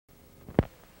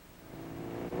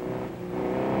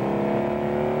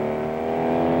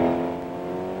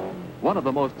One of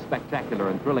the most spectacular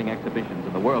and thrilling exhibitions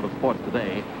in the world of sports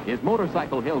today is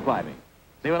motorcycle hill climbing.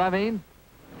 See what I mean?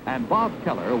 And Bob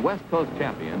Keller, West Coast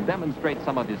champion, demonstrates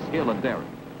some of his skill and daring.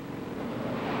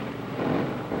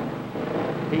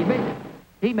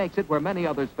 He makes it where many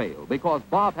others fail because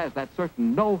Bob has that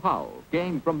certain know-how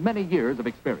gained from many years of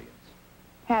experience.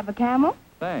 Have a Camel?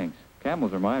 Thanks.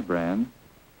 Camels are my brand.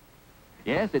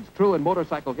 Yes, it's true in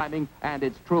motorcycle climbing, and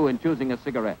it's true in choosing a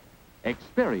cigarette.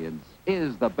 Experience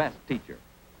is the best teacher.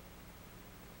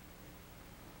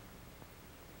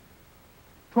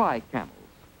 Try Camels.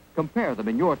 Compare them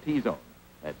in your T-zone.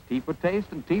 That's T for taste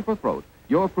and T for throat.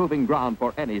 Your proving ground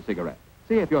for any cigarette.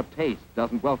 See if your taste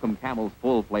doesn't welcome Camel's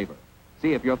full flavor.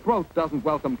 See if your throat doesn't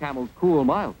welcome Camel's cool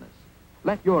mildness.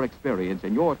 Let your experience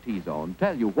in your T-zone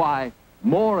tell you why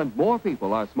more and more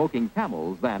people are smoking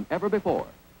Camels than ever before.